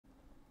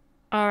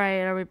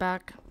Alright, are we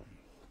back?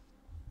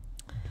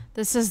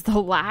 This is the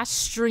last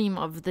stream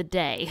of the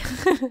day.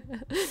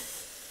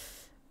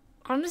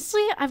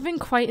 Honestly, I've been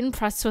quite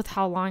impressed with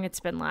how long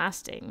it's been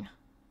lasting.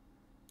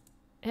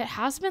 It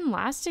has been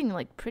lasting,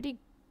 like, pretty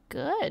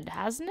good,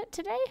 hasn't it,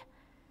 today?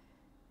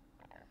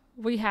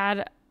 We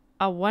had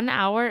a 1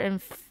 hour and...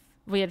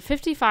 we had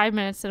 55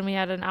 minutes, then we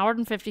had an hour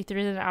and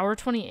 53, then an hour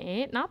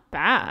 28. Not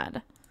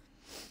bad.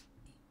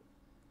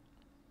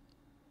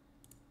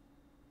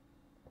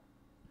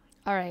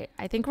 Alright,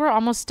 I think we're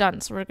almost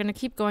done, so we're gonna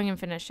keep going and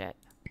finish it.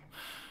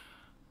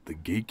 The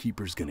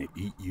gatekeeper's gonna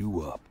eat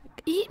you up.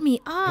 Eat me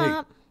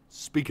up! Hey,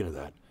 speaking of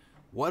that,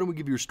 why don't we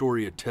give your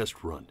story a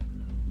test run?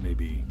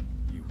 Maybe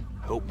you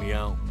help me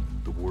out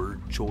with the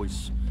word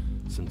choice,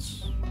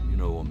 since, you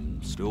know,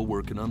 I'm still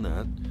working on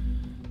that.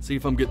 See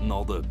if I'm getting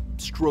all the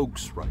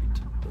strokes right.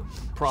 The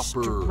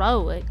proper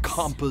Strokes.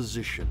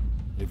 composition,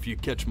 if you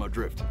catch my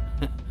drift.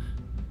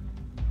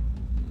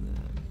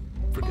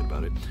 Forget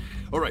about it.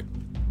 All right.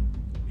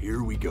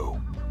 Here we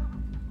go.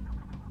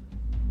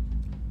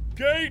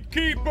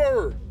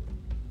 Gatekeeper!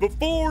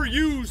 Before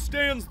you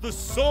stands the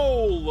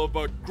soul of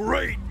a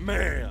great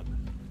man.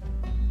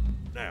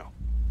 Now,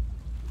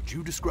 would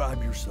you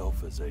describe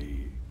yourself as a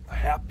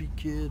happy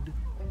kid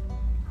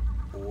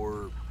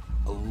or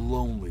a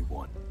lonely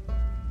one?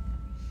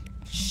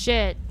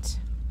 Shit.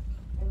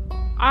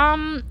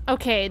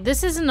 Okay,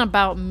 this isn't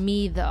about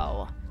me,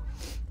 though.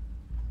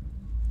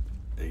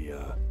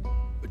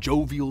 A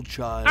jovial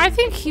child? I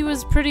think he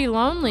was pretty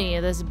lonely,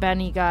 this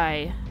Benny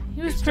guy.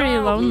 He was pretty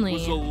lonely. He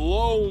was a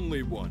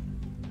lonely one.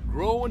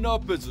 Growing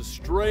up as a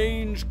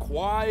strange,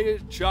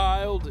 quiet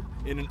child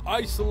in an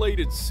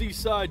isolated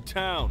seaside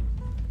town.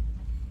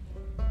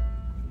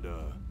 And,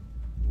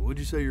 what'd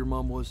you say your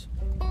mom was?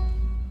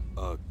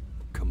 A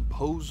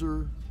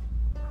composer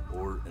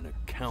or an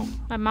accountant?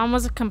 My mom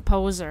was a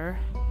composer.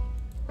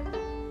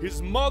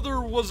 His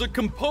mother was a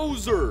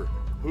composer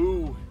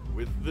who,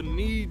 with the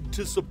need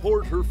to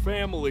support her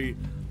family,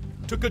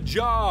 took a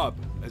job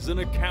as an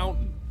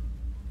accountant.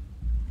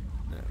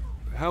 Now,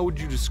 how would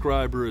you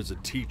describe her as a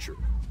teacher?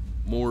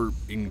 More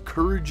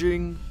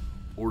encouraging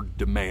or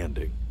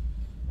demanding?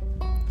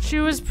 She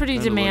was pretty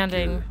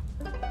demanding.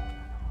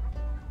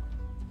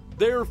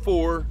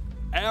 Therefore,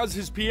 as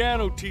his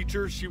piano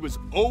teacher, she was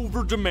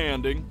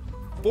over-demanding,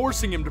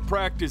 forcing him to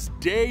practice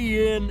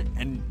day in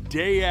and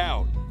day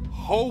out,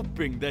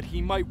 hoping that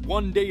he might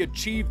one day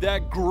achieve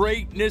that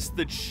greatness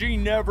that she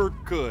never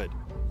could.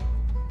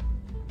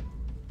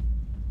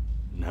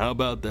 And how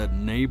about that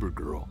neighbor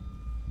girl?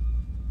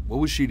 What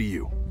was she to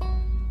you?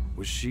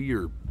 Was she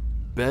your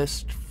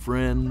best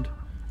friend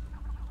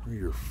or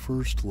your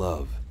first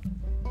love?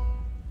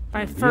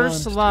 My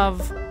first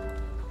love.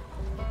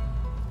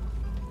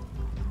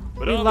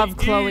 But We on love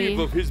the Chloe. eve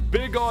of his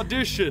big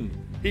audition,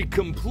 he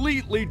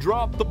completely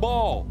dropped the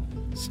ball,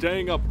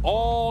 staying up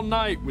all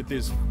night with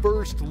his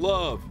first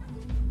love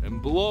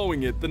and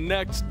blowing it the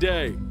next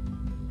day.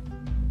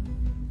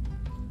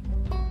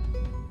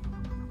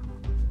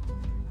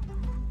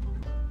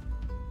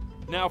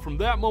 Now, from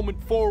that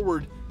moment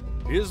forward,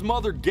 his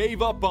mother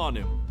gave up on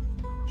him.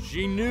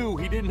 She knew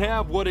he didn't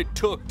have what it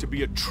took to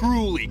be a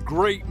truly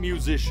great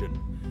musician.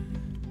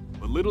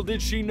 But little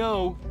did she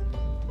know,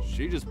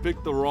 she just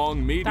picked the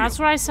wrong medium. That's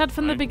what I said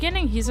from the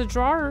beginning. He's a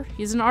drawer.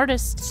 He's an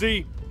artist.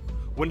 See,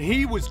 when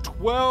he was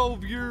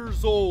 12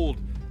 years old,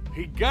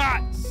 he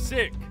got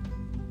sick.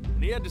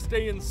 And he had to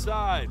stay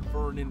inside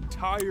for an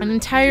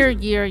entire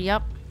year,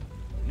 yep.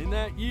 And in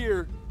that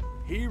year,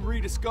 he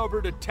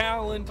rediscovered a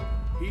talent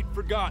he'd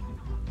forgotten.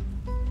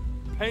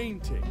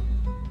 Painting.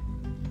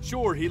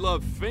 Sure, he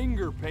loved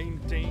finger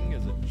painting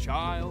as a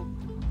child.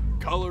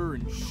 Color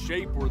and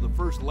shape were the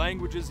first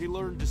languages he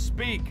learned to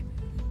speak.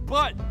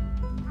 But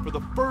for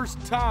the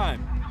first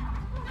time,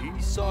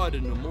 he saw it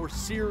in a more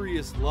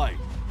serious light.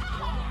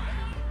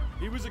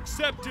 He was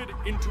accepted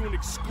into an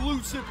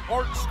exclusive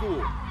art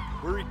school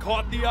where he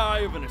caught the eye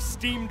of an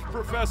esteemed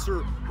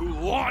professor who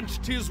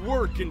launched his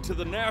work into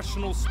the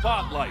national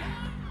spotlight.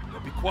 Now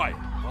be quiet,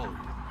 all of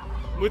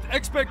you. With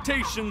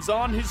expectations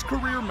on his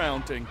career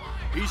mounting,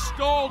 he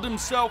stalled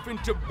himself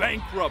into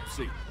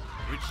bankruptcy,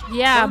 which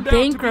turned out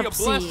to be a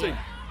blessing.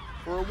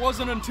 For it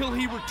wasn't until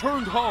he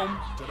returned home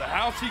to the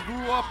house he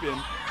grew up in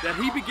that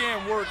he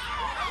began work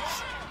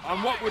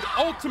on what would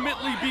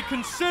ultimately be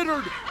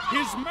considered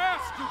his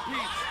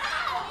masterpiece.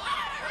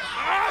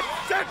 I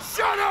said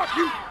shut up,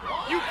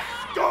 you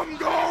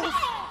scumballs!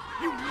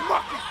 You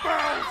mucky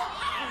fowls!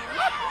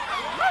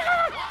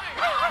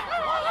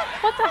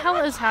 What the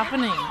hell is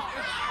happening?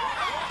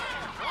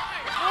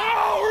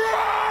 All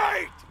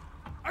right!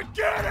 I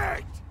get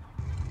it!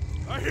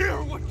 I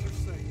hear what you're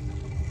saying.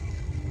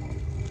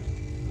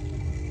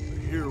 I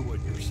hear what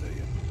you're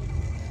saying.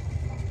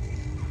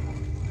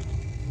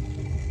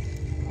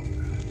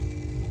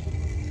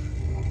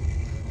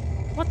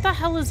 What the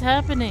hell is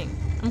happening?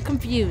 I'm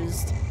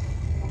confused.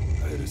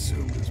 I had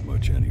assumed as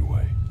much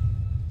anyway.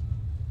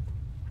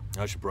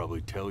 I should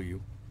probably tell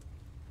you,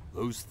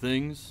 those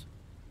things,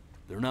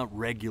 they're not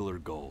regular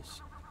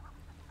gulls.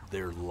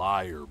 They're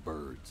lyre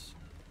birds.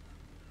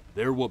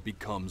 They're what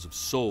becomes of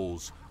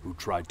souls who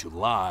try to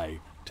lie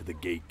to the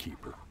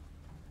gatekeeper.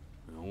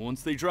 And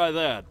once they try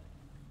that,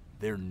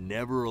 they're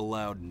never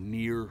allowed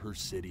near her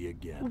city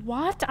again.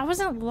 What? I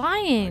wasn't I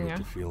lying. get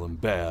to feeling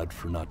bad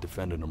for not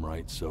defending them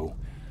right, so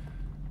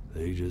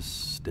they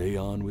just stay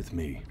on with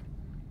me.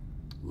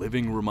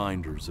 Living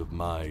reminders of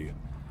my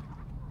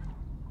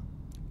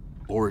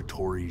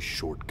oratory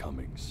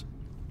shortcomings.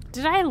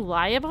 Did I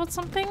lie about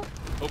something?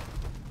 Oh,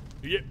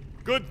 yeah,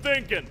 good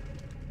thinking.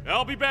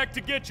 I'll be back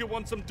to get you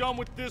once I'm done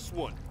with this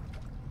one.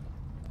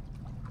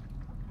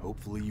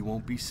 Hopefully you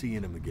won't be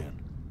seeing him again.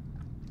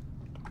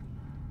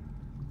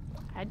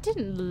 I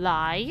didn't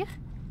lie.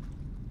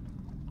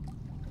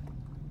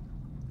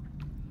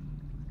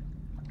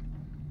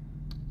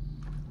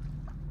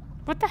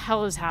 What the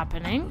hell is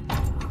happening?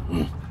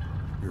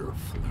 You're a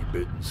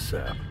flea-bitten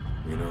sap.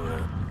 You know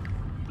that?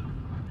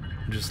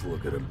 Just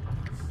look at him.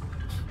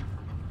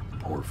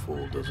 Poor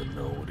fool doesn't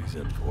know what he's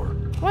in for.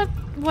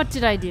 What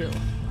did I do?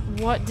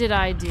 What did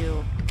I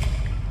do?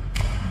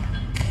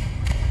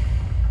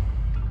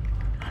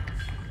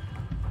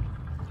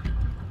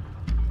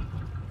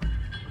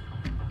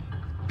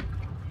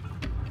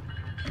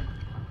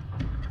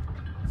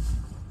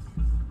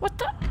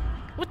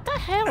 What the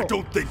hell? I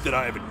don't think that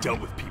I haven't dealt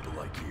with people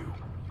like you.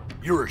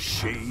 You're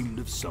ashamed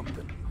of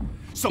something.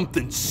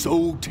 Something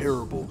so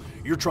terrible,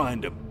 you're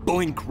trying to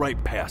blink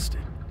right past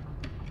it.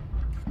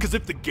 Because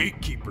if the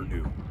gatekeeper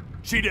knew,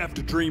 she'd have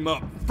to dream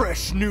up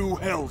fresh new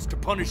hells to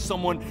punish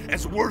someone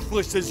as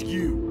worthless as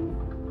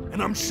you.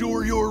 And I'm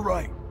sure you're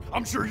right.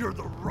 I'm sure you're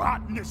the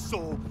rottenest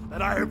soul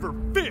that I ever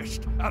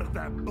fished out of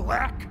that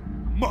black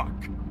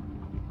muck.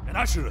 And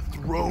I should have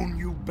thrown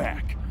you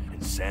back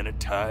and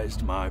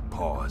sanitized my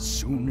paw as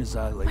soon as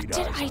I laid eyes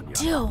on you. What did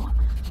I do?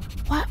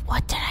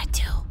 What did I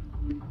do?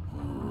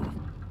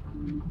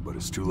 But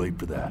it's too late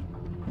for that.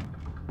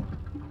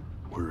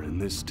 We're in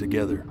this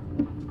together.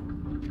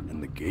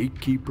 And the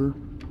gatekeeper,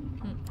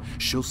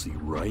 she'll see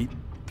right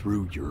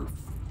through your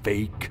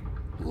fake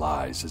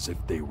lies as if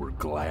they were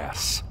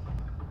glass.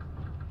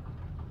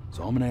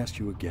 So I'm gonna ask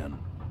you again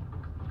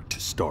to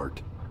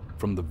start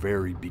from the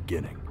very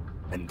beginning.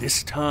 And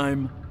this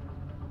time,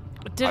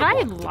 Did I I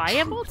want the lie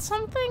truth. about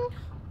something?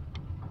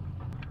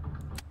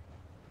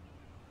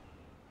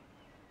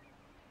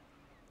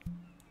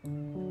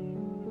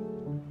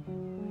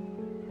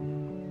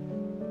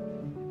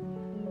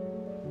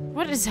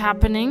 What is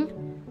happening?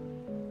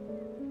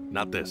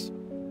 not this.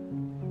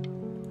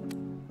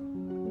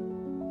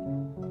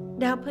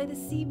 Now play the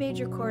C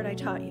major chord I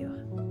taught you.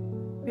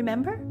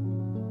 Remember?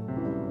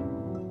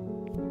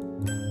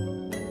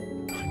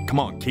 Come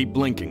on, keep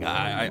blinking.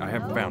 I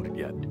haven't found it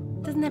yet.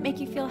 Doesn't that make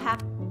you feel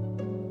happy?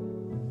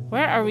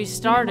 Where are we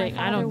starting?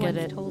 I don't get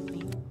it. Told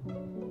me.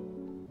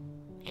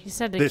 He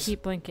said to This.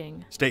 keep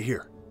blinking. Stay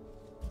here.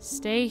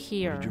 Stay Did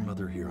your here.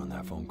 mother hear on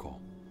that phone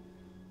call?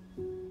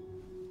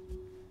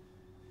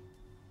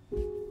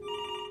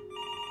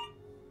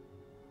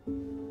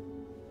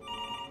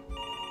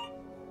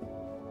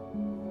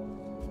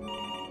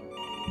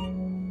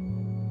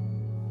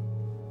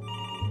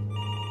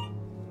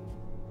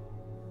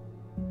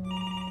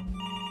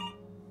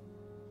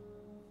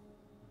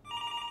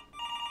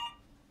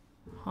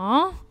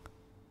 Huh?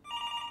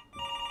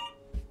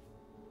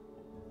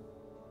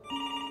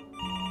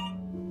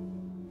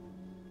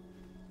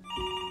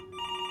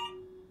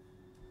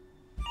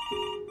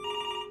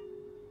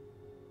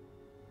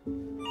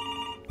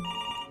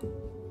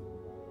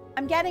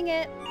 I'm getting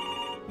it.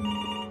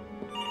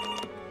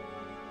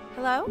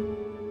 Hello?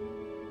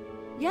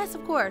 Yes,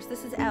 of course.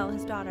 This is Elle,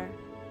 his daughter.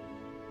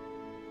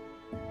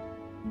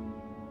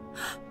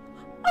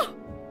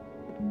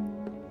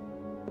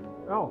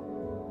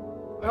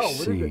 What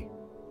is it?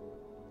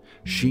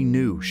 She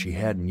knew she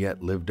hadn't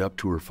yet lived up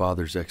to her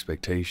father's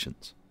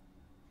expectations.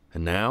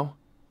 And now,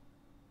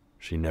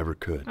 she never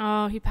could.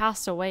 Oh, he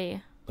passed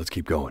away. Let's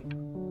keep going.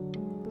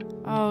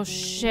 Oh,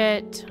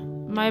 shit.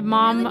 My I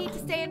mom... really need to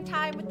stay in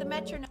time with the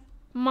metronome.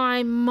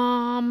 My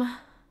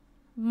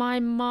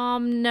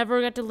mom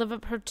never got to live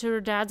up to her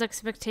dad's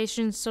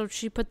expectations, so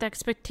she put the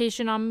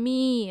expectation on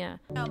me.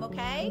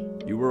 Okay?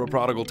 You were a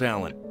prodigal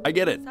talent. I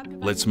get it.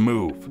 Let's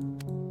move. This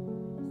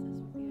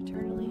will be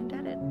eternally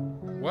indebted.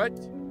 What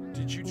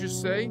did you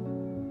just say?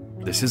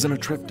 This isn't a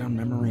trip down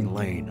memory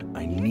lane.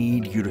 I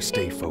need you to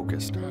stay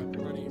focused. God,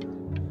 honey,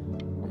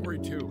 I'm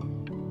worried too.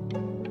 I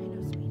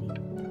know,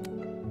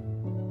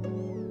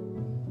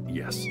 sweetie.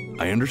 Yes,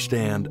 I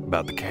understand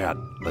about the cat.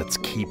 Let's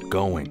keep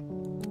going.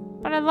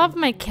 But I love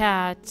my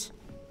cat.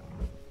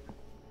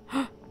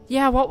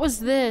 Yeah, what was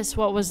this?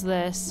 What was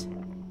this?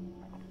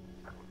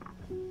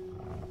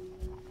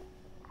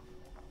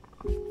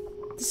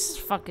 This is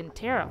fucking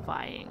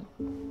terrifying.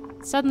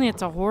 Suddenly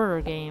it's a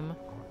horror game.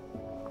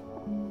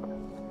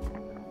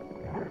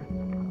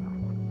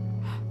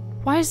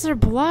 Why is there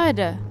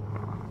blood?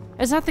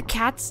 Is that the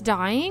cats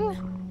dying?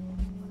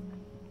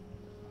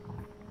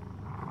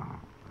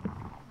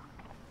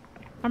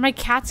 Are my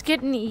cats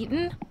getting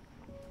eaten?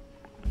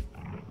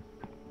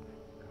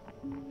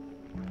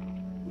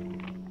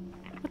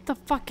 What the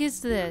fuck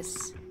is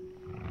this?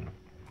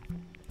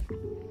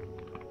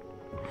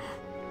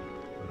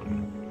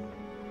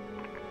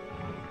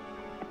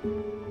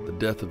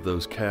 death of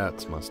those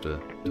cats must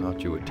have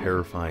taught you a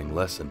terrifying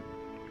lesson.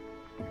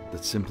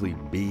 That simply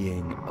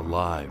being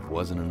alive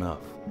wasn't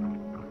enough.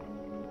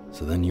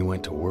 So then you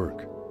went to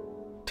work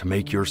to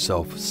make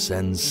yourself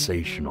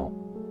sensational.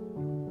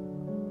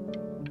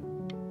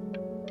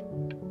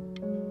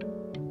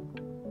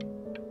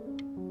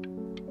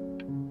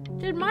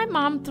 Did my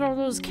mom throw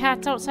those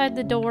cats outside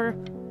the door?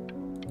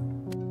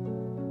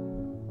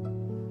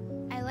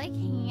 I like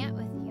hanging out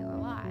with you a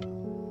lot,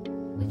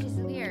 which is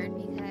weird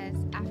because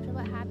after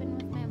what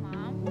happened with my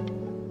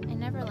mom, I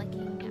never like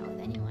hanging out with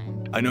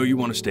anyone. I know you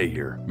want to stay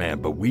here, man,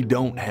 but we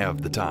don't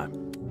have the time.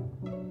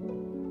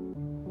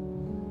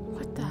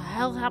 What the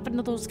hell happened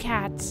to those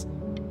cats?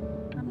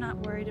 I'm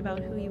not worried about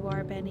who you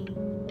are, Benny.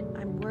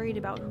 I'm worried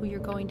about who you're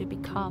going to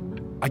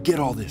become. I get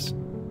all this.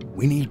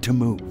 We need to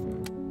move.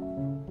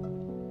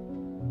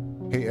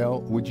 Hey,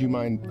 Elle, would you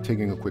mind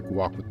taking a quick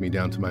walk with me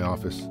down to my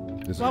office?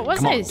 What was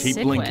Come I on, keep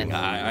sick blinking. with?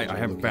 I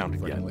haven't found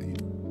it yet.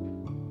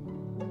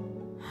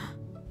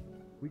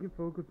 We can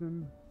focus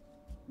him.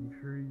 Make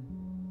sure he's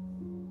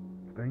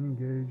staying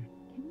engaged.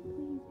 Can you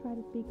please try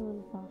to speak a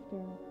little softer?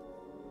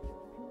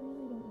 I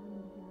really don't want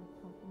him to hear us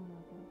talking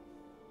about this.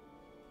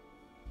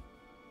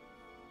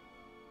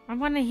 I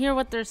want to hear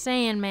what they're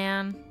saying,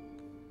 man.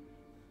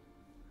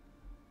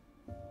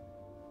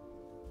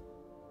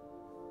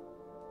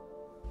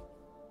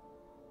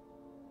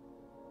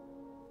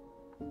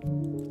 I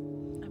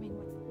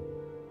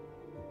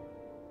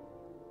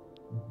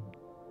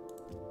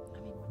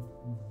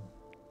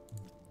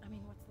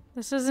mean, what's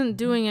the This isn't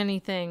doing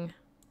anything.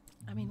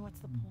 I mean, what's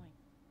the point?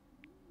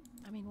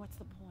 I mean, what's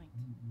the point?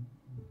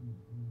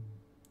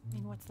 I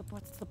mean, what's the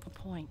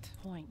point?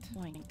 Point.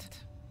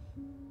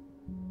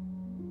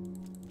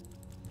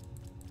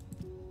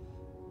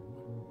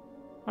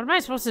 What am I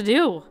supposed to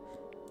do?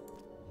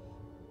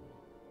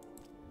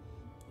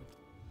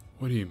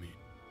 What do you mean?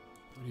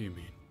 What do you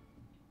mean?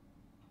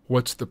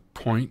 What's the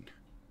point?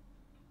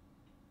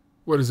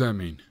 What does that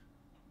mean?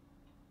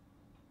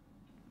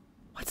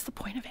 What's the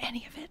point of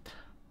any of it?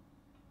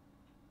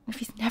 If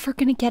he's never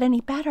gonna get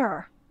any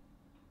better.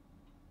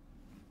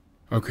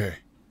 Okay.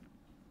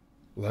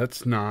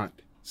 Let's not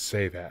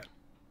say that.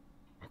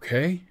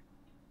 Okay?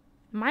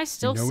 Am I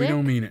still No, sick? we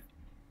don't mean it.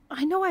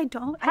 I know I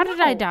don't. How did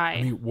I know. die?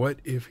 I mean, what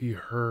if he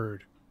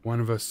heard one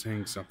of us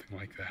saying something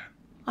like that?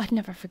 I'd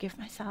never forgive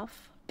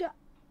myself.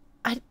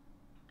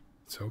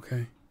 It's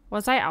okay.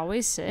 Was I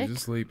always sick? He's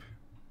asleep.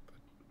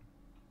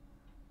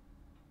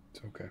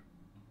 It's okay.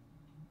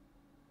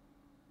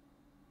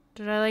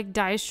 Did I like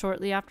die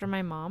shortly after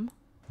my mom?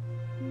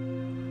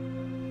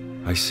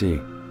 I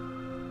see.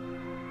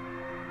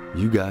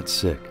 You got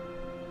sick.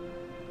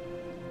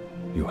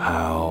 You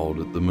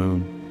howled at the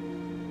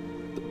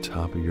moon, at the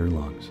top of your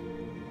lungs.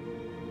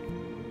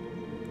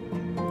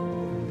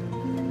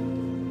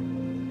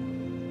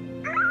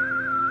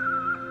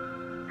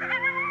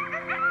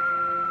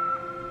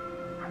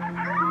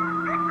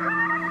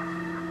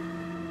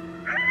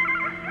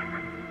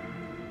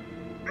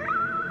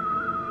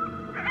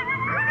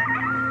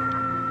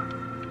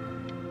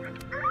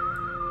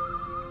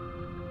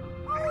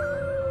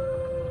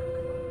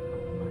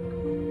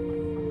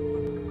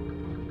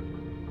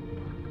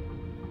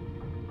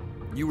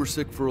 You were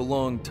sick for a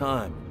long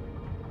time,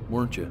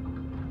 weren't you?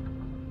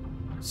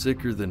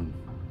 Sicker than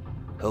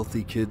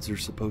healthy kids are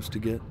supposed to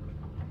get?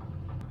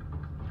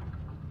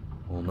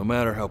 Well, no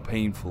matter how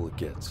painful it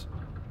gets,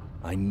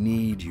 I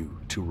need you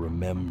to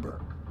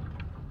remember.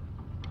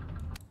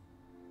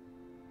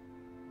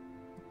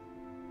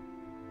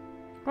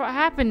 What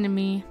happened to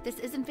me? This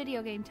isn't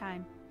video game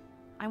time.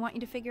 I want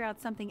you to figure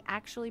out something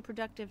actually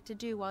productive to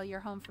do while you're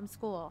home from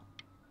school.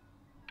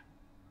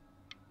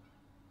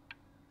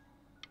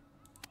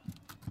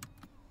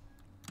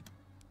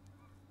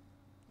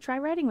 Try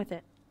writing with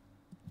it.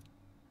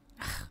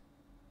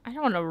 I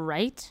don't want to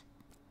write.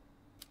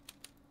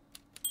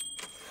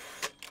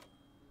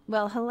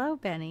 Well, hello,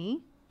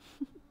 Benny.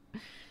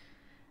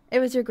 It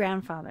was your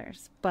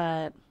grandfather's,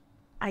 but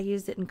I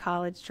used it in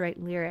college to write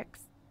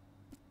lyrics.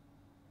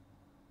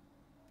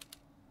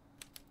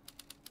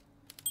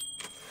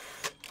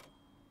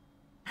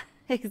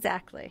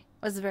 Exactly.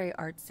 It was very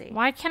artsy.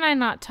 Why can I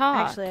not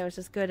talk? Actually, I was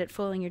just good at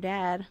fooling your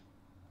dad.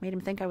 Made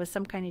him think I was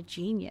some kind of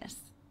genius.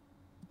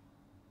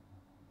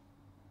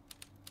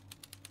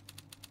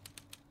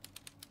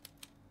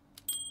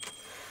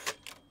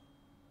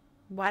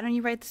 Why don't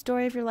you write the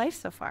story of your life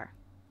so far?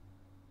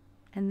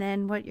 And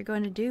then what you're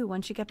going to do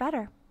once you get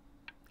better.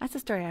 That's the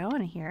story I want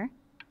to hear.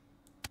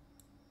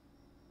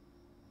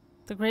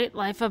 The Great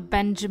Life of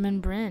Benjamin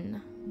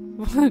Bryn.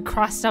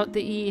 Crossed out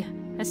the E.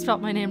 I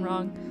spelt my name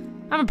wrong.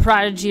 I'm a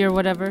prodigy or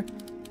whatever.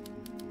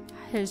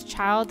 His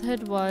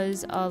childhood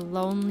was a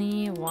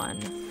lonely one.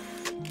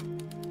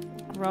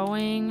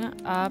 Growing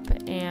up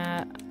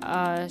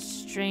a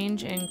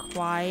strange and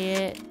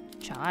quiet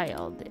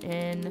child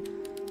in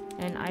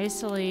an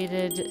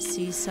isolated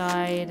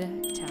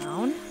seaside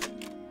town.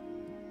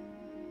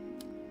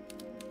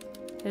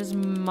 His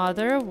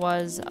mother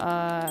was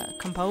a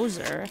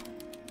composer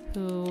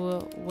who,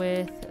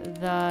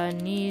 with the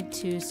need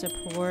to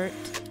support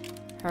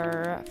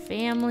Her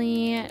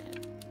family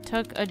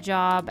took a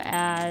job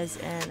as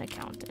an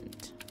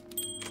accountant.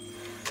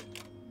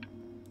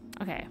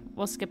 Okay,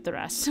 we'll skip the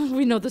rest.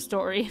 We know the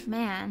story.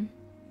 Man,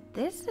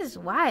 this is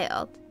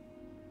wild.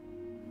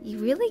 You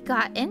really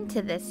got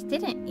into this,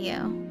 didn't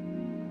you?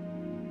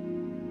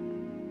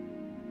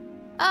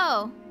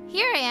 Oh,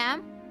 here I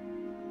am.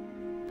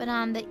 But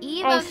on the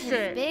eve of his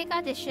big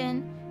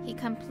audition, he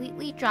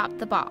completely dropped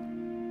the ball,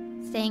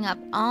 staying up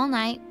all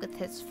night with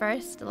his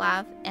first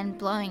love and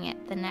blowing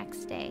it the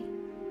next day.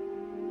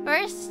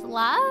 First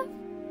love?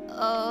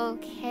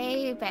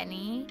 Okay,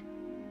 Benny.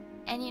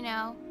 And you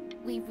know,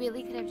 we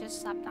really could have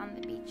just slept on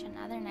the beach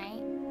another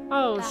night.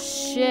 Oh,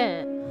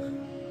 shit.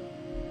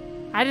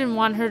 I didn't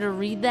want her to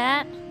read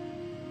that.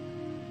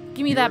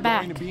 Give me that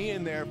back. You're going to be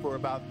in there for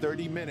about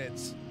 30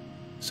 minutes,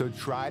 so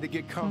try to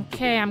get comfortable.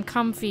 Okay, I'm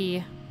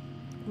comfy.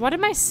 What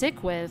am I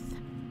sick with?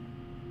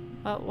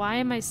 Why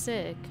am I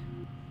sick?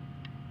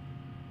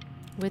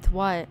 With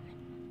what?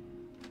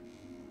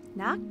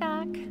 Knock,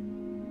 knock.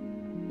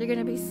 You're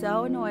gonna be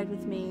so annoyed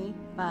with me,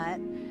 but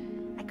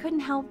I couldn't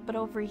help but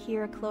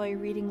overhear Chloe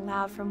reading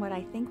aloud from what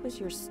I think was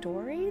your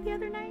story the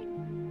other night.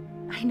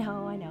 I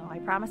know. I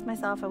promised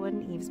myself I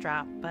wouldn't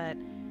eavesdrop, but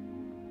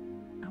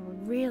I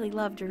would really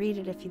love to read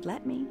it if you'd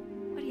let me.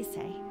 What do you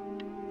say?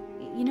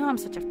 You know I'm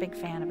such a big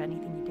fan of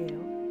anything you do.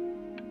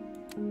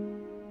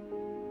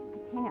 I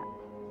can't.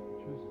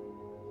 Just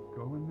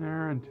go in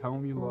there and tell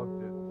him you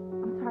loved it.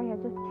 I'm sorry, I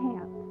just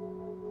can't.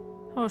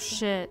 Oh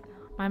shit.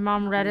 My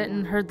mom read it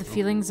and heard the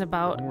feelings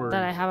Don't worry.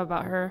 that I have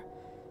about her.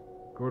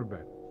 Go to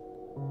bed.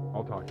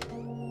 I'll talk to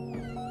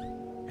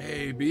you.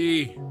 Hey,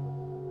 B.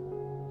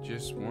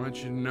 Just want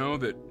you to know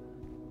that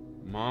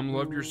Mom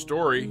loved your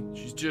story.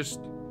 She's just,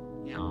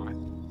 you know, I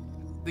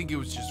think it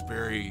was just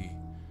very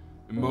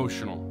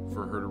emotional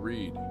for her to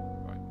read.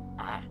 But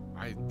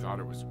I thought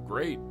it was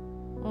great.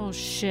 Oh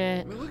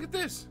shit. I mean, look at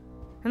this.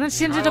 And then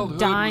she ended up Childhood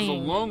dying.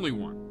 was a lonely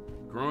one,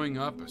 growing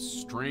up a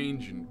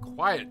strange and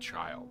quiet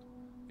child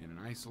in an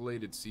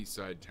isolated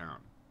seaside town.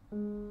 I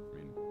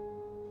mean,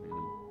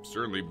 I'm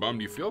certainly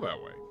bummed you feel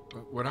that way.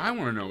 But what I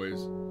want to know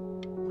is,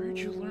 where'd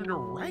you learn to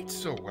write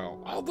so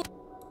well?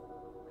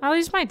 At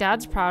least my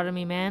dad's proud of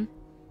me, man.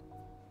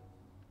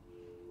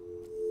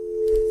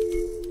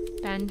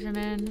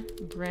 Benjamin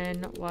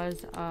Bryn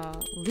was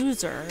a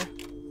loser.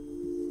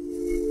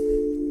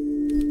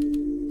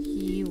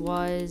 He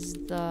was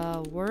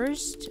the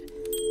worst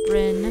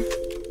Bryn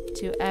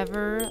to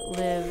ever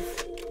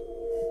live.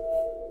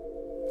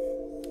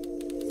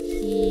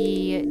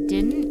 He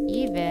didn't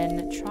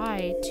even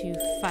try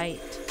to fight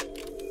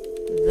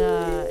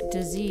the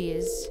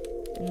disease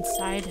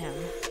inside him.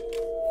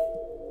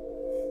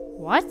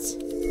 What?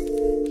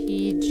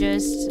 He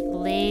just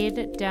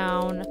laid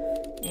down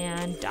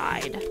and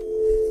died.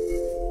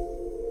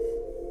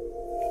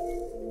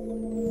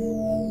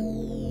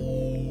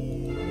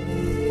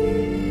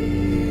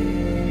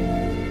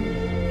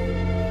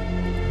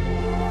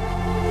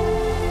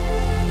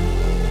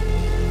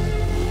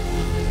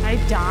 I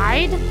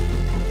died?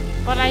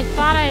 But I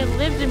thought I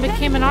lived and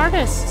became an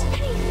artist.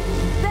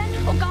 Ben,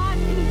 oh God,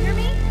 can you hear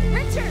me?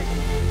 Richard!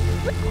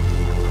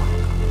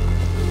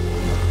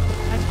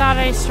 I thought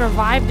I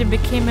survived and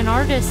became an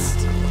artist.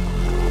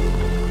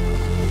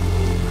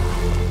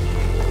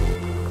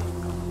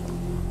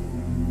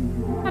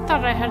 I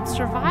thought I had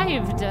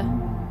survived.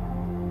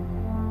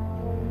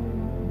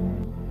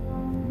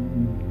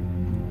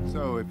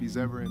 So if he's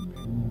ever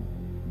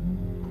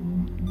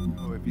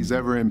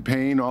in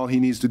pain, all he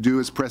needs to do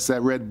is press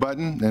that red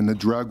button and the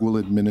drug will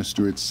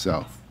administer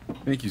itself.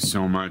 Thank you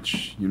so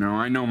much. You know,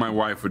 I know my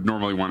wife would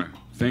normally want to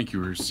thank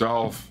you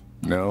herself.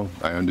 No,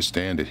 I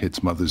understand. It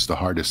hits mothers the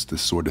hardest,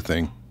 this sort of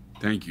thing.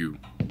 Thank you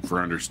for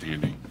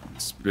understanding.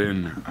 It's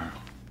been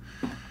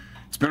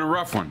a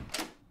rough one.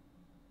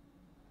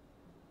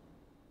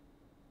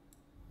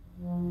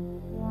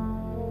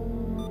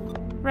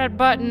 Red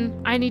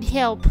button. I need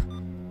help.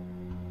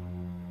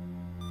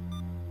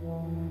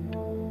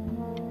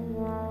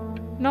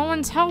 No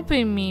one's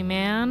helping me,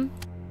 man.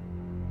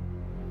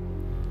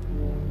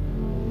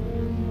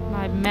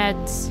 My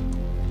meds.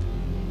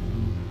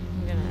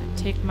 I'm gonna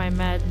take my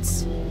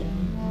meds.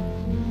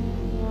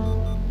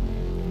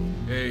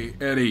 Hey,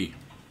 Eddie.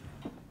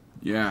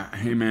 Yeah,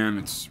 hey man,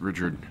 it's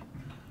Richard.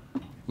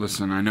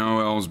 Listen, I know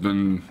Elle's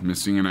been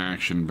missing in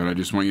action, but I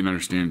just want you to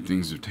understand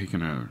things have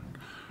taken a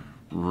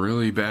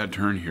really bad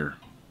turn here.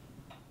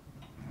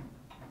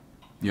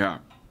 Yeah,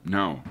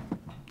 no,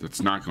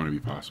 that's not going to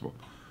be possible.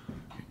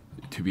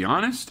 To be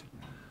honest,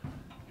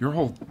 your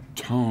whole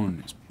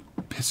tone is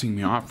pissing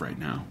me off right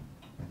now.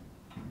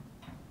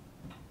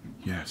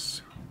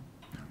 Yes,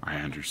 I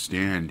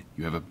understand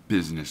you have a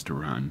business to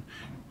run.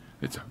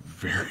 It's a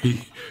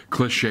very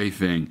cliche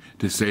thing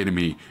to say to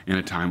me in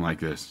a time like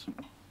this.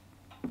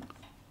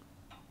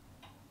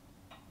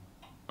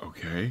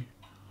 Okay.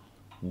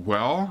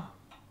 Well,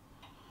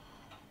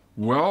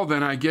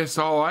 then I guess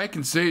all I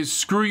can say is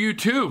screw you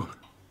too.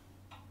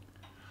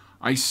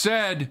 I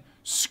said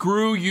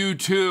screw you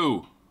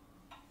too.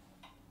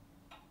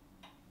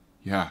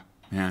 Yeah,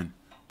 man,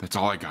 that's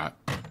all I got.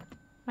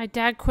 My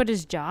dad quit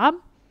his job?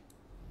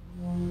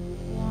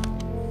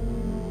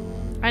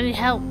 I need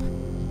help.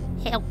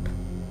 Help.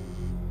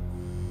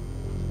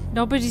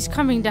 Nobody's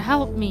coming to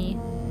help me.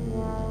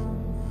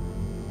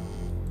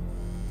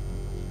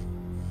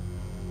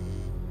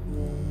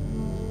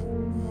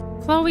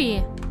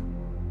 Chloe.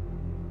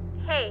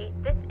 Hey,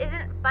 this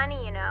isn't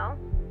funny, you know.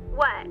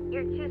 What?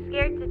 You're too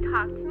scared to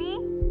talk to me?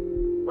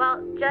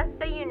 Well, just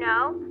so you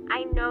know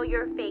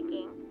you're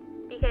faking.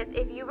 Because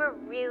if you were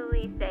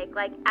really sick,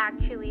 like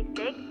actually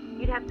sick,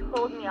 you'd have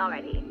told me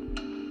already.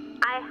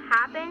 I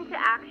happen to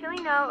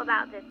actually know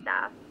about this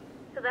stuff.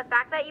 So the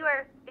fact that you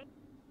are...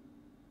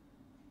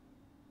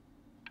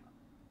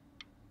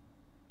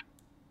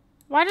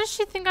 Why does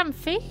she think I'm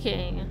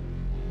faking?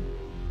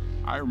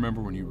 I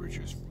remember when you were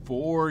just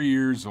 4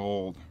 years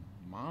old.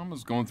 Mom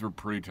was going through a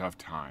pretty tough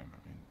time.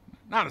 I mean,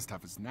 not as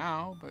tough as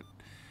now, but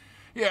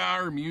yeah,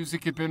 her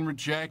music had been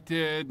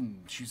rejected,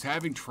 and she's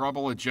having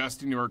trouble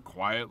adjusting to her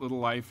quiet little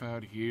life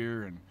out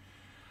here, and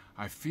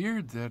I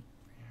feared that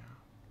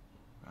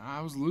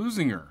I was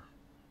losing her.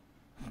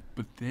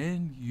 But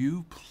then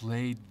you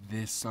played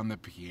this on the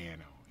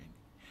piano, and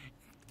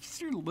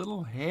just your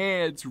little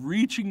hands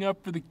reaching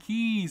up for the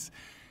keys.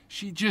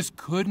 She just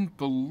couldn't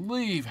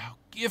believe how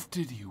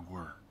gifted you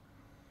were.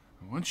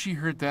 And once she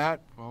heard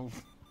that, well,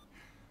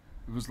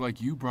 it was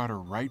like you brought her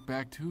right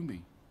back to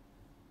me.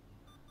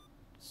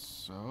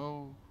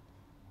 So,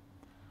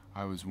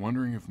 I was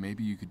wondering if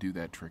maybe you could do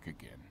that trick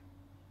again.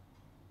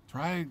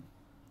 Try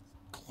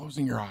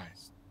closing your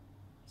eyes.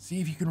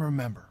 See if you can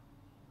remember.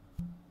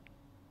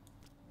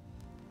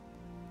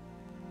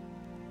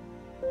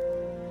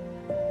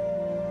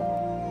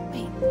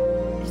 Wait,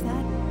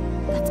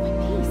 that's my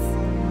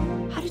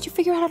bass. How did you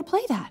figure out how to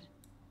play that?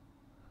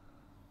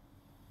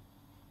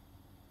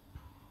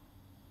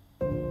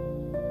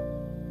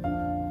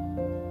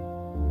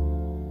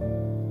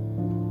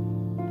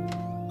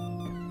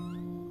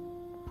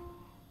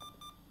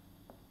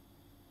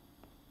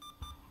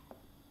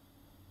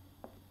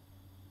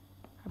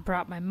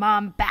 Brought my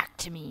mom back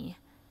to me.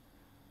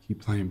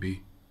 Keep playing,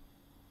 B.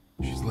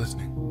 She's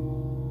listening.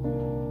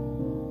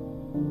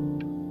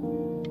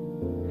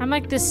 I'm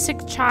like this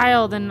sick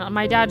child and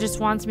my dad just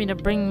wants me to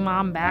bring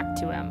mom back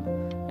to him.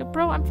 Like,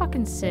 bro, I'm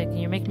fucking sick and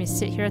you're making me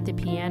sit here at the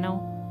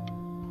piano.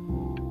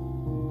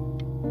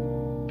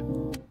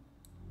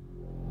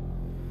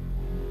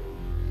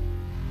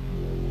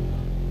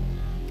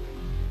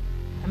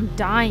 I'm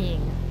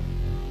dying.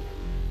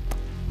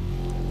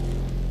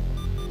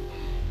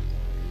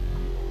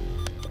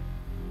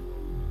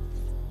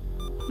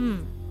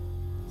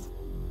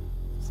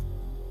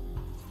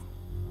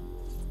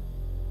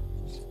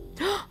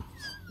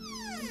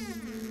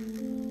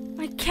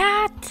 My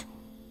cat!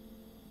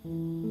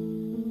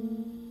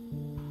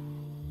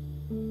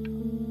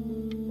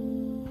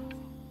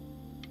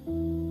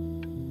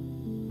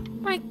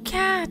 My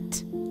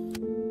cat!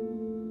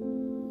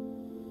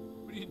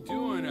 What are you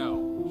doing,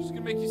 Elle? She's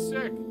gonna make you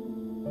sick.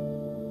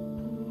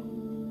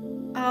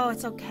 Oh,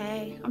 it's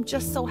okay. I'm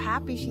just so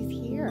happy she's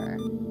here.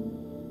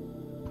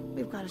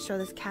 We've got to show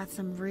this cat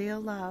some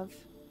real love.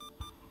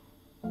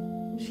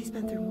 She's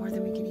been through more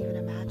than we can even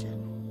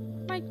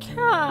imagine. My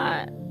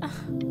cat!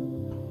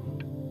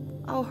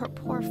 Oh, her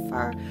poor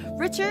fur.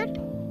 Richard,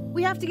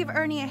 we have to give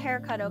Ernie a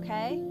haircut,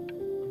 okay?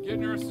 I'm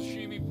getting her a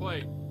sashimi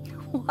plate.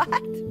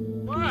 What?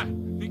 What? I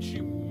think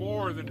she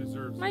more than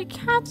deserves it. My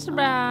cat's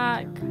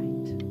back.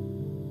 Right.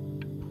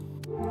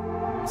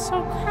 I'm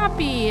so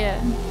happy.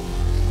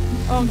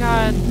 Oh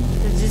god,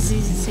 the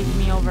disease is taking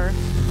me over.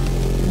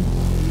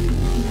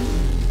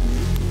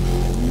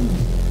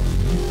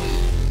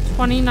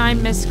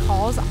 29 missed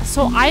calls.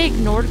 So I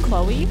ignored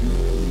Chloe? What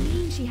do you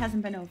mean she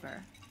hasn't been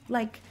over?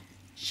 Like,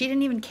 she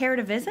didn't even care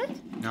to visit?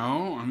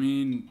 No, I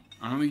mean,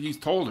 I don't think he's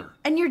told her.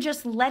 And you're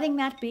just letting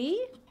that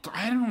be?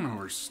 I don't know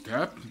her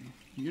step.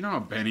 You know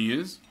how Benny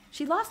is.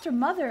 She lost her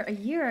mother a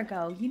year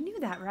ago. You knew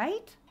that,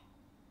 right?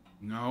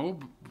 No,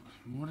 but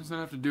what does that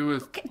have to do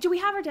with... Okay, do we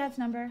have her dad's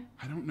number?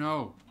 I don't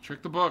know.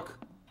 Check the book.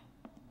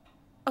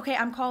 Okay,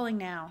 I'm calling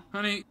now.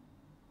 Honey.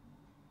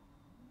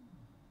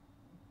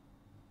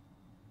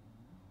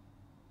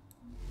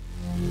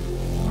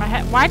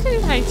 Why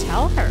didn't I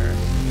tell her?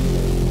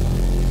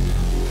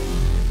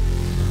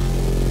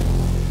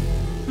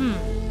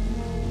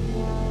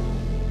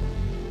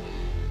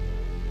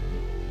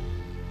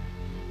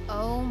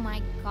 Oh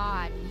my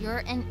god, you're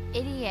an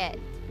idiot.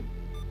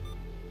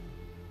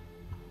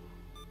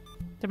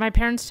 Did my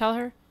parents tell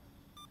her?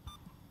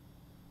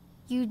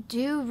 You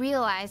do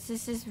realize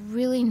this is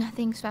really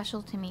nothing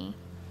special to me.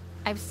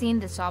 I've seen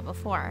this all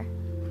before.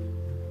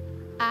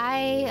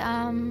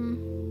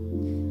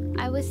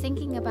 I was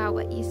thinking about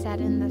what you said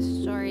in the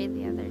story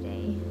the other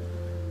day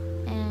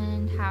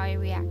and how I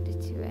reacted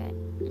to it.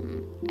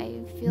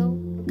 I feel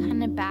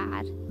kind of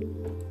bad.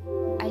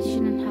 I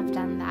shouldn't have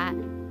done that.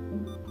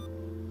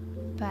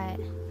 But...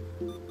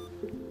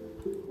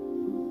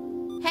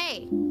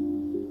 Hey!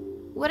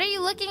 What are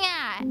you looking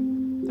at?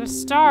 The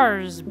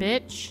stars,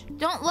 bitch.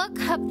 Don't look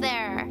up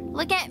there.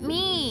 Look at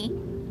me.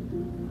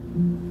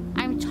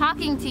 I'm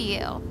talking to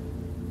you.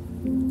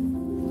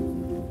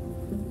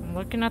 I'm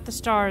looking at the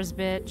stars,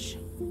 bitch.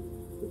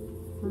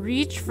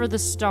 Reach for the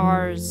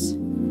stars.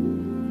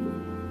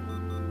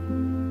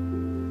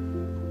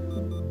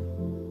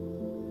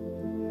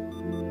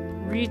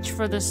 Reach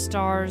for the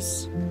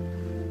stars.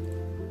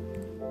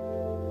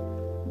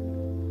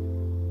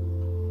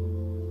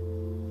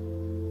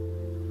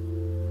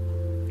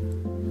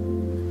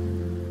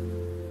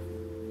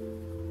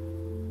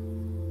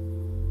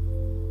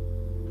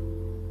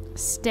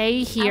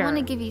 Stay here. I want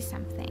to give you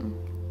something.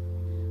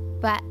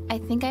 But I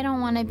think I don't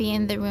want to be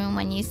in the room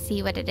when you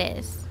see what it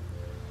is.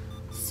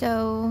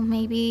 So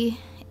maybe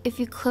if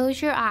you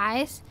close your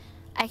eyes,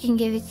 I can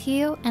give it to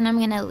you and I'm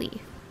going to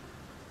leave.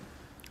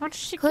 What does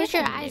she Close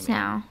your eyes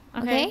now,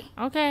 okay?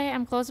 Okay,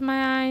 I'm closing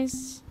my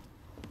eyes.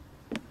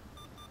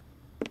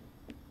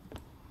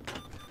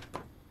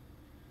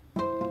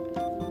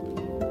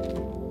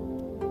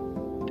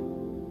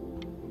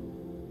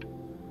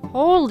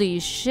 Holy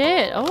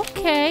shit,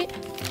 okay.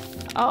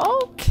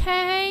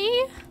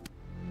 Okay.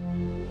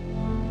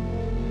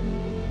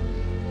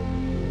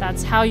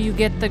 That's how you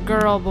get the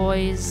girl,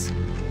 boys.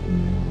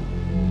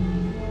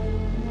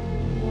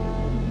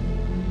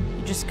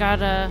 You just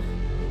gotta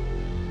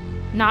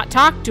not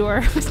talk to her.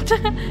 I'm just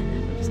kidding.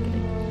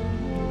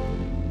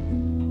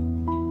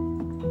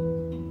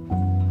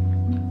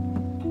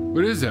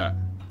 What is that?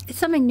 It's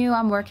something new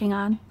I'm working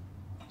on.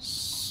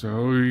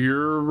 So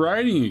you're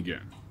writing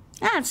again?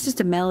 It's just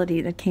a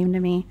melody that came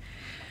to me.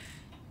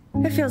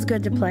 It feels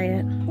good to play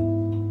it.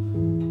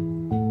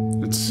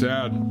 It's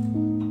sad.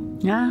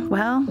 Yeah,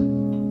 well,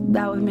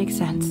 that would make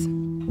sense.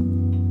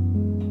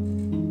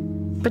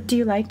 But do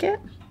you like it?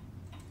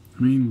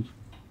 I mean,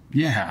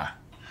 yeah.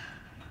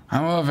 I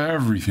love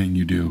everything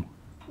you do.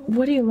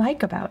 What do you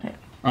like about it?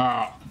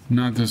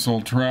 Not this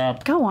old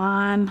trap. Go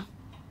on.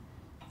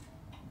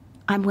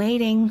 I'm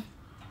waiting.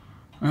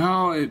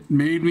 Well, it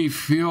made me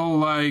feel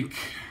like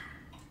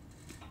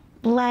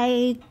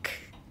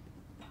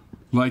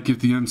if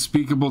the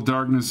unspeakable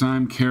darkness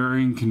I'm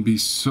carrying can be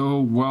so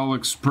well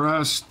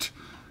expressed,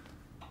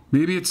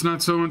 maybe it's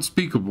not so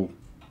unspeakable.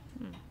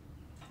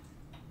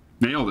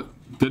 Nailed it,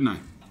 didn't I?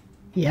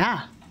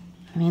 Yeah.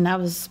 I mean, that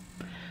was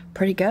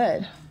pretty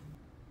good.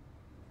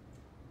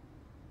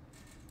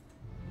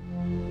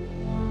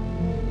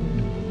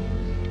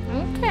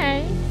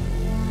 Okay.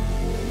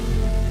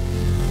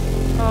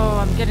 Oh,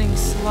 I'm getting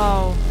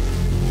slow.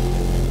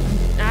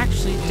 I'm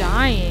actually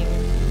dying.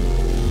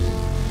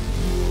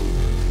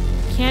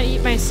 Can't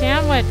eat my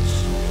sandwich.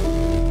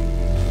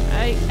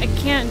 I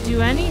can't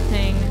do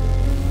anything.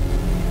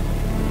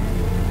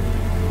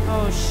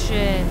 Oh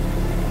shit.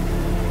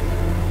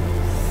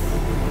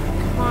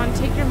 Come on,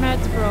 take your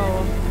meds,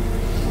 bro.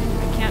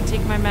 I can't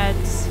take my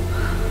meds.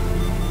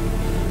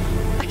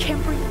 I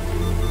can't breathe.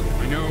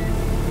 I know.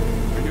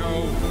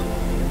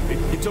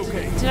 It's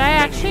okay. Did I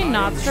actually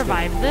not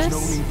survive this?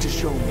 There's no need to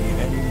show me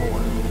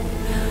anymore.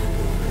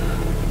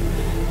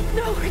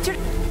 No, Richard.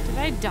 Did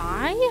I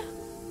die?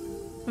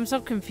 I'm so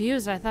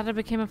confused. I thought I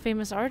became a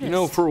famous artist. You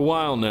know, for a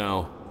while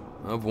now,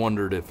 I've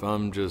wondered if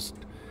I'm just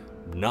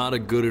not a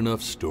good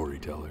enough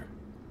storyteller.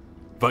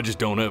 If I just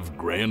don't have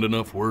grand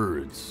enough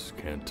words,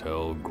 can't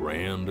tell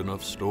grand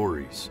enough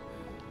stories.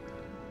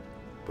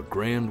 But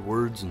grand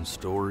words and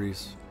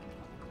stories,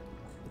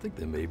 I think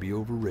they may be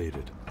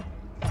overrated.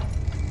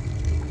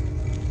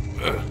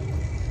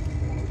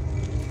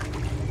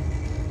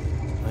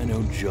 I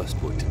know just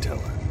what to tell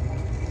her.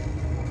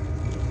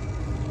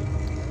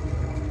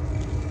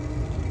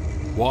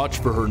 Watch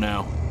for her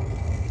now.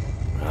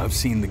 I've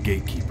seen the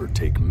gatekeeper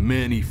take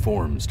many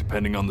forms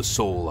depending on the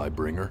soul I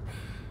bring her.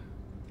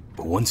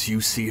 But once you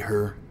see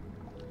her,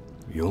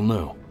 you'll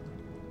know.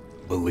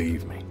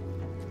 Believe me.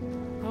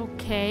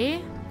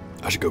 Okay.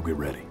 I should go get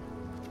ready.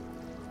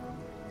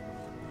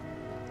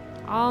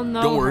 I'll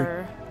know Don't worry.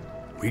 her.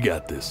 We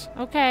got this.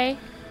 Okay.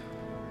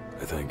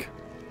 I think.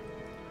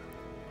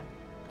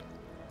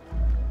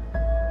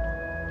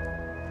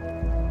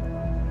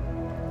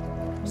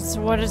 This is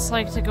what it's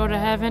like to go to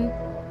heaven.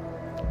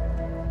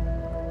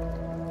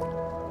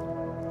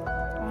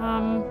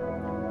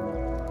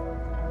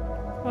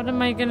 What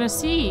am I gonna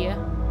see? I'm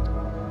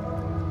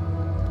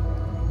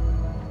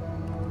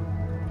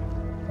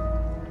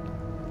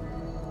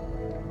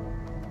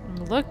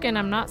looking,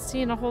 I'm not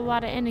seeing a whole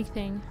lot of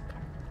anything.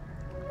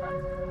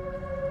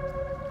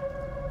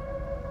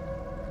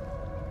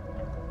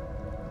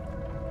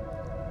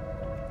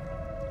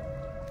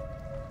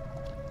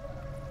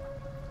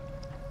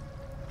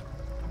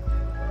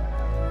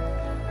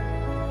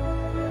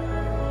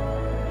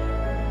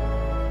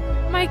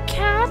 My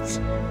cat?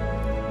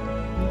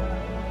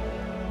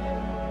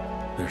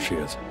 There she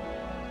is.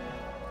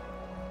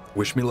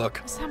 Wish me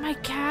luck. Is that my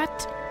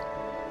cat?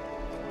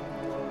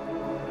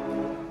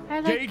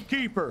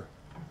 Gatekeeper,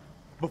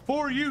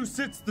 before you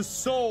sits the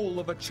soul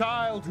of a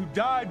child who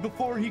died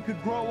before he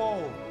could grow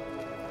old.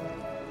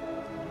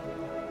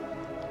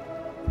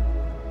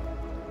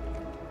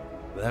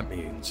 That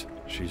means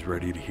she's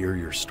ready to hear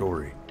your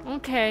story.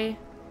 Okay.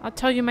 I'll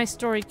tell you my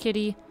story,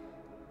 kitty.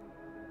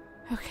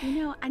 Okay.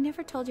 You know, I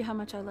never told you how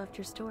much I loved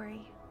your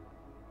story.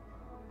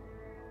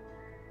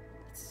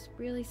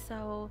 really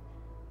so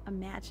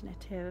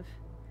imaginative.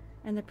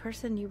 And the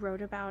person you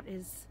wrote about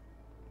is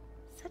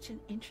such an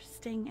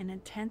interesting and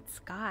intense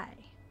guy.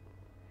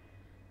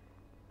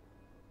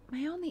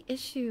 My only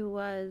issue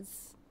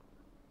was,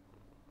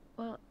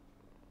 well,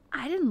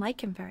 I didn't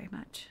like him very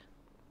much.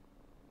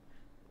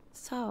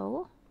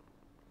 So,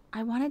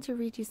 I wanted to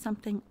read you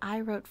something I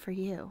wrote for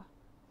you,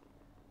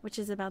 which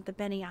is about the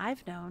Benny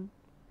I've known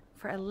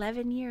for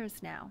 11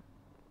 years now.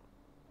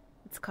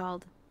 It's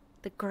called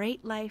The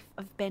Great Life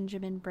of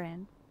Benjamin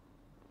Bryn.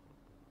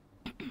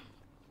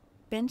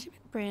 Benjamin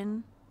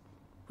Bryn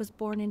was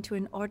born into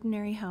an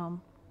ordinary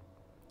home,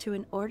 to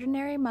an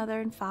ordinary mother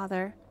and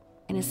father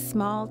in a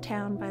small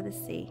town by the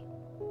sea.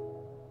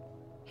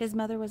 His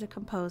mother was a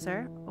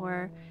composer,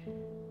 or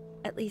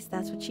at least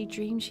that's what she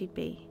dreamed she'd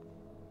be.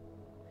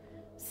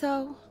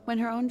 So, when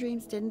her own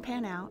dreams didn't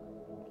pan out,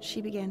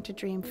 she began to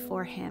dream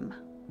for him.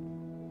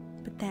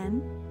 But then,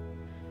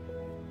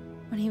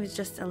 when he was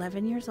just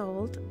 11 years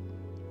old,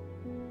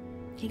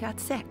 he got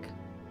sick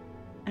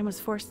and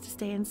was forced to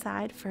stay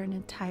inside for an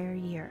entire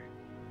year.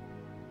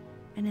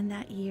 And in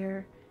that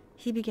year,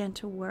 he began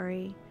to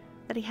worry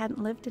that he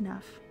hadn't lived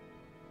enough.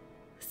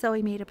 So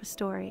he made up a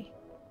story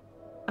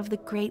of the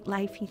great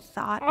life he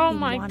thought he wanted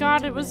to live. Oh my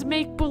god, it was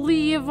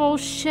make-believe, oh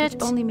shit.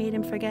 Which only made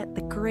him forget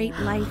the great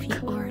life he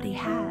already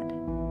had.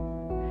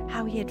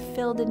 How he had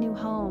filled a new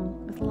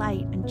home with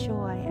light and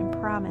joy and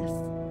promise.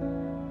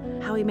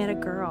 How he met a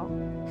girl,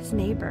 his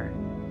neighbor,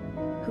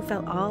 who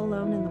felt all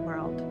alone in the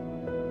world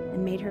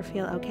and made her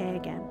feel okay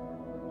again.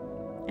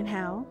 And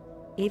how,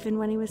 even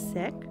when he was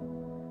sick,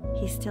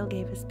 he still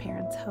gave his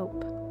parents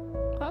hope.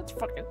 That's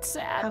fucking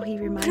sad. How he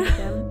reminded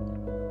them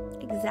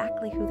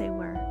exactly who they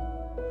were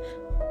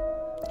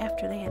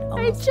after they had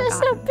almost just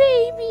forgotten. a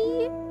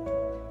baby.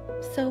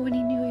 So when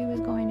he knew he was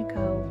going to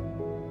go,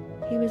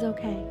 he was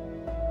okay.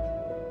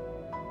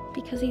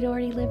 Because he'd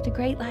already lived a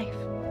great life.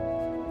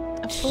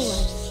 A full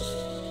life.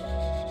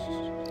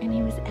 And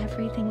he was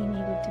everything he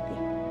needed to be.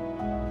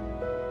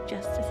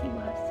 Just as he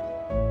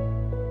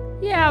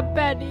was. Yeah,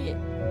 Benny.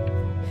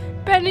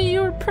 Benny,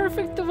 you were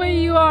perfect the way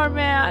you are,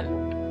 man.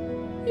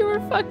 You were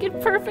fucking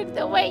perfect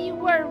the way you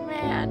were,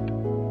 man.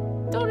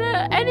 Don't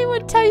let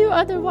anyone tell you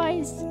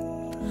otherwise.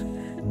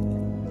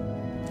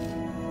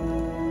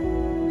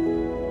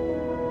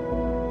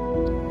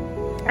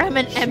 I'm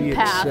an empath.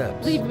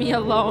 Accepts. Leave me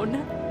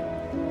alone.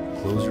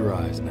 Close your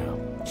eyes now.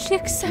 She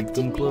accepted Keep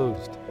them me.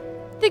 closed.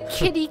 The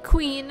kitty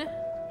queen.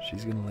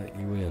 She's gonna let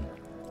you in.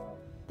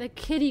 The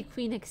kitty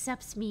queen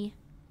accepts me.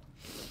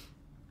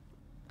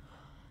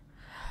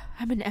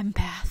 I'm an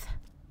empath.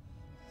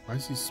 Why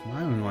is he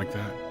smiling like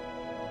that?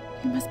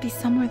 He must be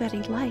somewhere that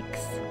he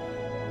likes.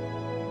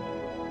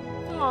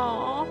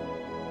 Aww.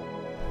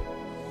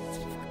 It's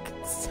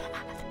fucking sad.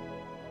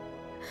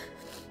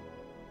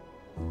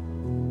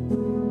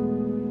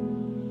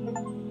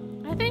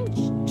 I think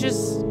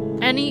just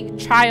any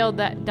child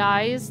that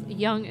dies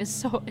young is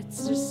so,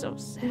 it's just so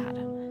sad.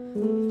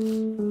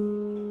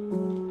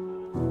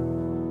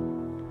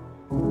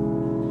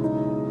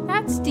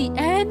 That's the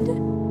end?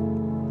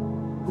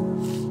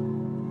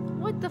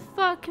 What the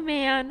fuck,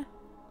 man?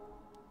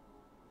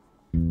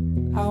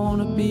 I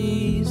wanna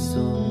be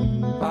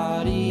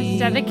somebody. It's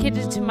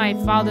dedicated to my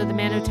father, the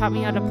man who taught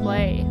me how to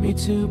play. Me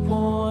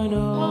 2.0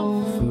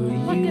 Oh, for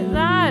look you. at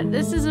that.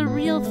 This is a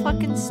real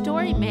fucking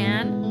story,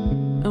 man.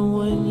 And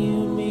when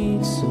you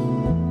meet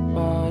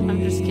somebody,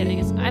 I'm just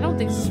kidding. I don't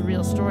think this is a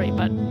real story,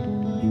 but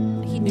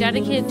he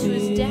dedicated to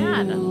his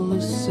dad.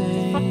 It's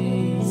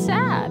fucking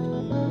sad.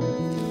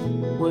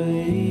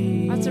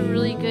 That's a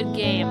really good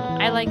game.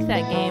 I like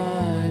that game.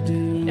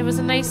 It was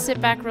a nice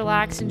sit back,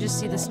 relax, and just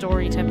see the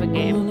story type of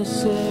game.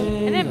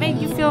 And it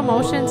makes you feel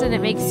emotions, and it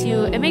makes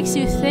you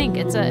think.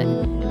 It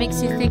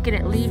makes you think, and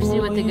it leaves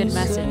you with a good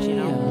message, you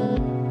know.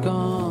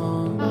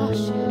 Oh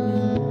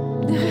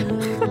shit.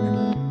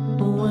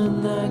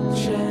 When that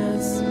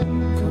chance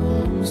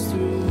comes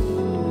through,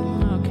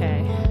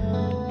 Okay.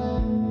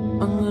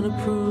 I'm gonna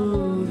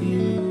prove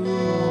you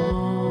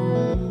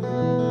wrong.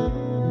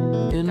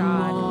 In a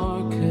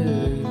market,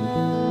 in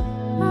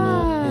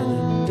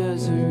a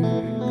desert,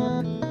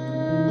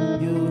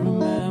 you'll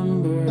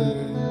remember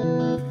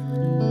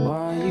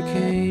why you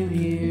came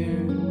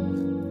here.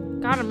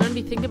 God, I'm gonna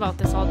be thinking about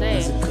this all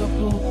day.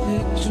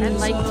 I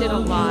liked it a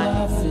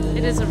lot.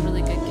 It is a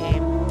really good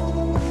game.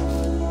 Oh,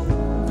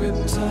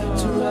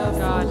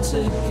 God.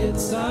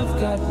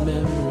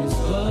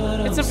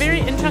 It's a very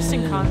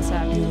interesting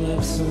concept.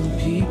 Some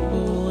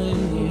people in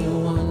here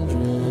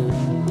wondering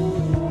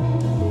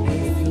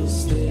if you'll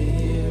stay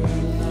here or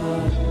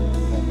not.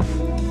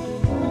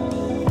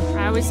 I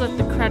always let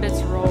the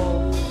credits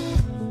roll.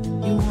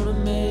 You wanna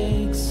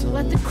make some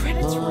Let the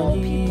credits roll,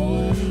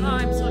 people. Oh,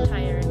 I'm so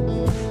tired.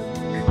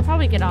 I'll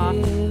probably get off.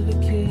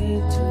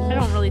 I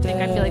don't really think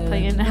I feel like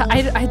playing.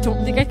 I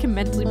don't think I can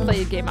mentally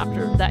play a game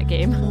after that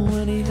game.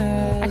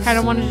 I kind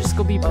of want to just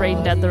go be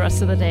brain dead the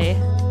rest of the day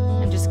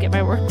and just get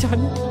my work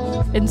done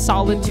in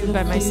solitude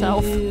by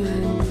myself.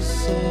 And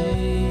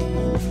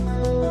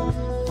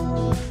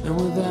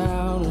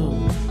without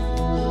 'em,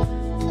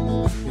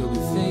 you'll be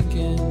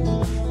thinking.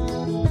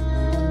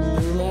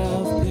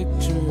 We'll have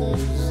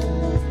pictures.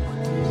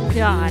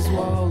 God.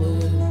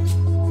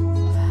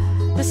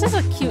 This is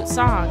a cute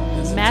song.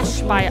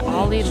 Mesh by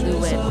Ollie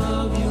Lewin.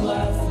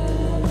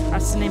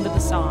 That's the name of the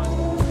song.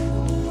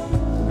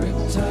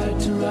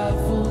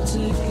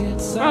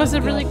 Oh, it was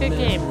a really good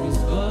game.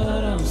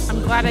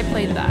 I'm glad I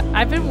played that.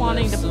 I've been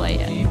wanting to play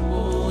it.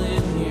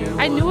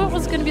 I knew it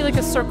was going to be like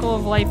a Circle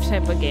of Life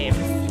type of game.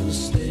 It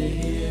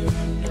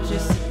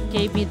just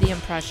gave me the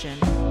impression.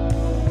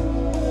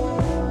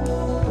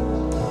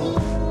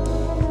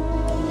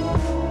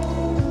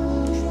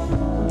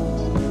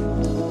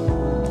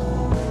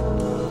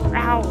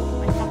 Ow!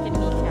 My fucking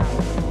kneecap.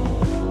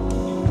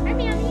 Hi,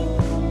 Manny.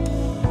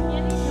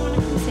 Manny, do you want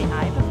to come say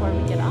hi before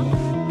we get up?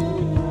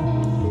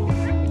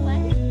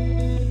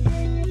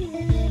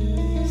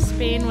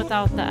 Spain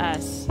without the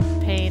S.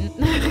 Pain.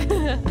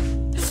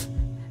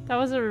 That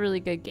was a really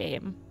good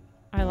game.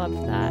 I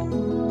loved that.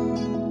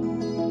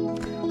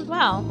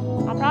 Well,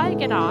 I'll probably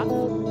get off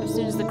as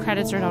soon as the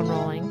credits are done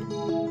rolling.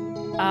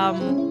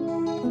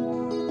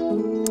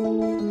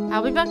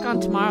 I'll be back on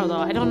tomorrow though.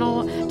 I don't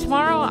know.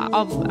 Tomorrow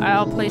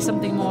I'll play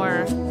something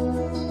more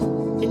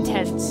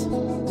intense.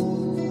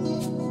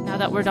 Now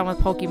that we're done with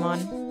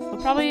Pokemon.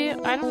 But probably,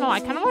 I don't know.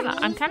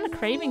 I'm kind of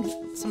craving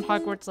some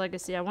Hogwarts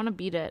Legacy. I want to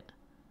beat it.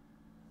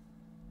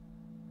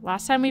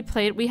 Last time we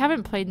played, we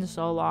haven't played in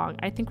so long.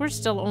 I think we're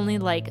still only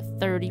like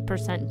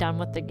 30% done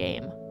with the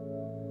game.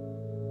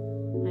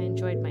 I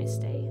enjoyed my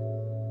stay.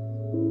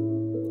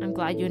 I'm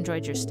glad you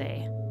enjoyed your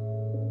stay.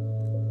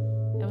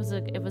 It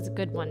was a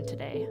good one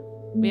today.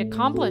 We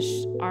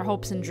accomplished our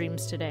hopes and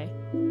dreams today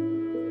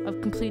of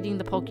completing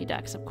the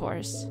pokedex, of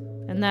course.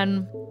 And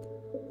then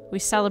we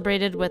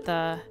celebrated with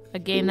a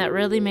game that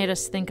really made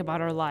us think about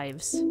our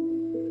lives.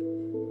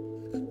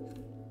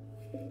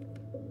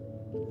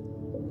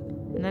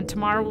 And then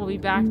tomorrow we'll be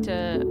back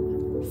to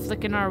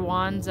flicking our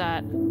wands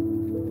at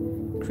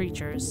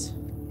creatures.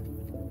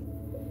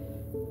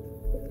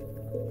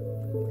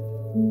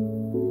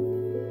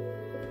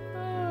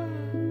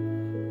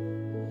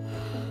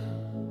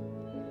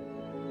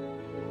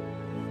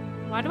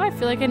 Why do I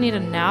feel like I need a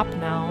nap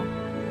now?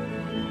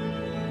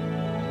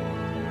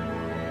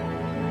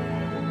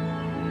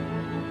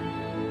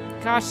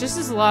 Gosh, this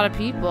is a lot of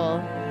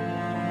people.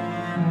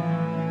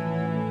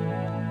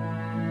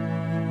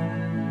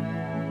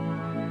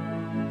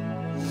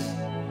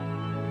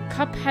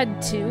 Cuphead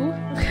 2?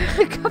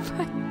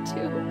 Cuphead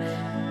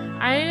 2.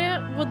 I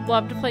would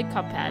love to play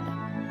Cuphead,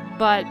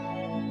 but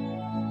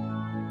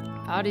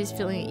Audie's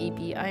feeling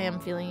EP. I am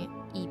feeling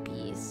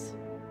EPs.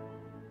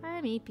 I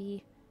am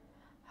EP.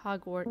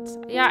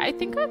 Hogwarts. Yeah, I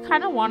think I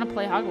kind of want to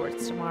play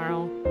Hogwarts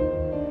tomorrow.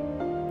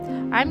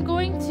 I'm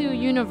going to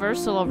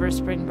Universal over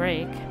spring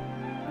break.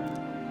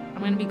 I'm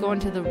going to be going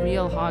to the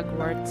real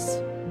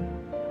Hogwarts.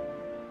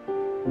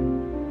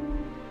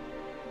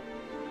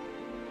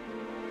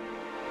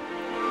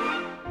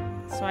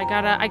 So I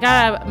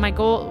gotta, my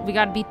goal, we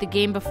gotta beat the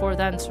game before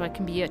then so I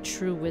can be a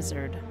true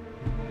wizard.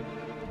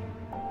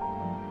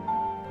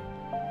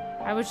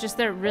 I was just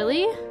there,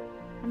 really?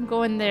 I'm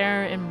going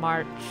there in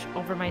March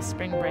over my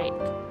spring break.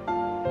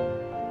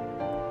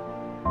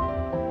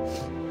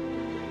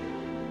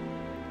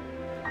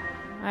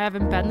 I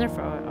haven't been there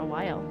for a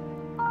while.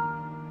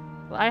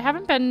 Well, I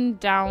haven't been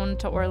down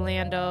to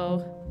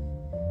Orlando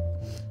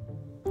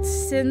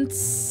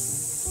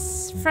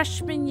since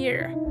freshman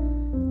year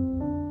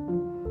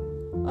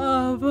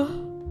of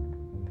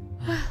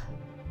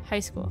high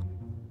school.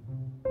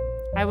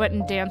 I went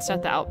and danced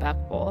at the Outback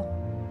Bowl.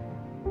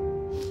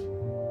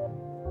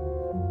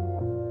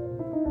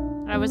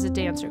 I was a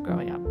dancer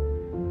growing up.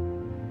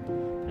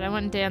 But I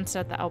went and danced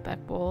at the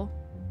Outback Bowl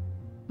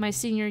my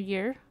senior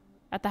year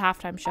at the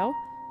halftime show.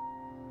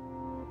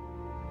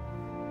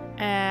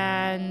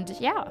 And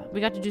yeah, we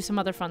got to do some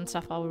other fun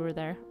stuff while we were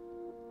there.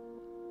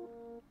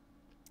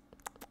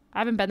 I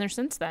haven't been there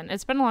since then.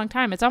 It's been a long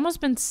time. It's almost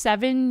been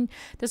 7.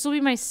 This will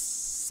be my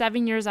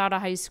 7 years out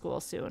of high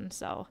school soon.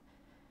 So,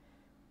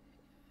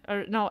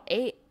 or no,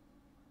 8,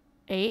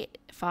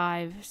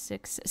 5,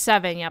 6,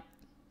 7. Yep.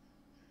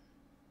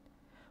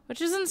 Which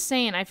is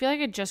insane. I feel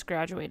like I just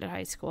graduated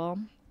high school.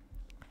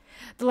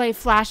 The light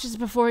flashes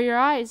before your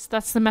eyes.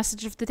 That's the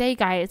message of the day,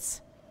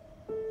 guys.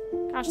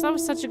 Gosh, that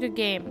was such a good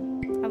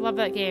game. I love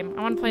that game.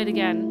 I want to play it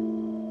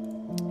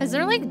again. Is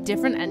there like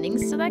different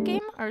endings to that game?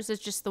 Or is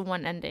it just the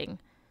one ending?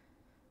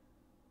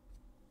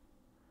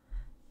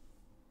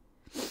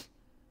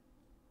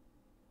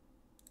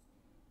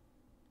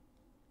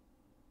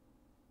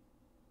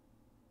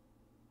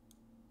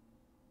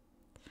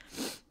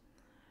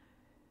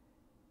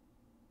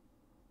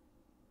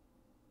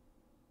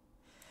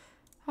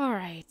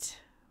 Alright.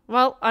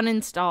 Well,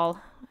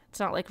 uninstall. It's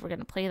not like we're going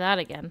to play that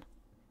again.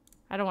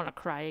 I don't want to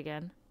cry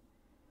again.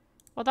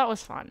 Well, that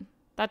was fun.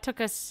 That took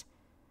us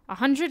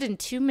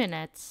 102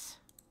 minutes.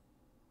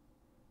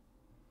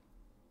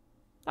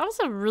 That was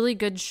a really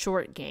good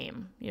short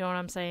game. You know what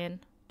I'm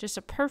saying? Just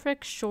a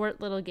perfect short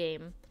little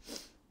game.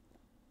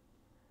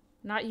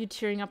 Not you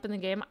tearing up in the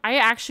game. I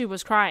actually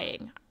was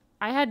crying.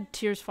 I had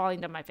tears falling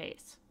down my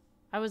face.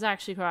 I was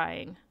actually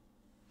crying.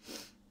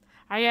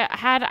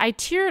 I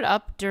teared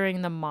up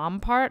during the mom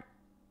part,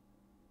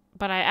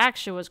 but I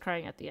actually was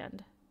crying at the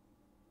end.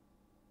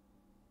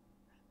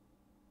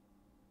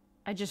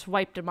 I just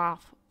wiped them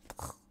off.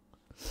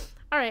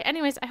 All right,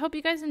 anyways, I hope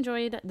you guys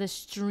enjoyed the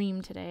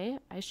stream today.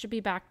 I should be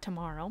back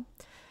tomorrow.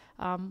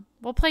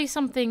 We'll play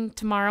something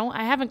tomorrow.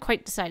 I haven't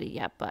quite decided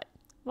yet, but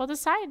we'll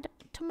decide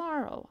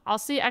tomorrow. I'll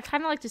see. I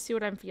kind of like to see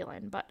what I'm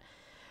feeling, but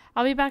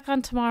I'll be back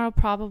on tomorrow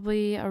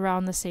probably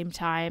around the same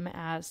time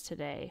as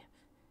today.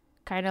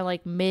 Kind of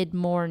like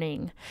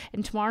mid-morning.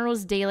 And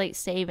tomorrow's daylight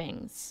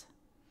savings,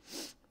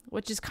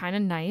 which is kind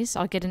of nice.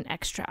 I'll get an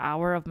extra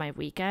hour of my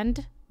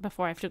weekend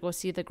before I have to go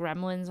see the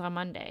Gremlins on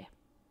Monday.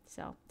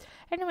 So,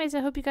 anyways,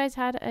 I hope you guys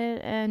had an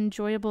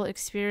enjoyable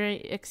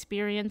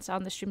experience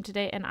on the stream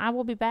today, and I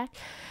will be back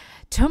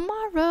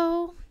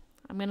tomorrow.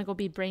 I'm going to go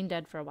be brain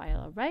dead for a while,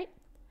 all right?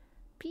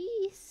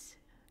 Peace.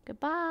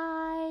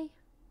 Goodbye.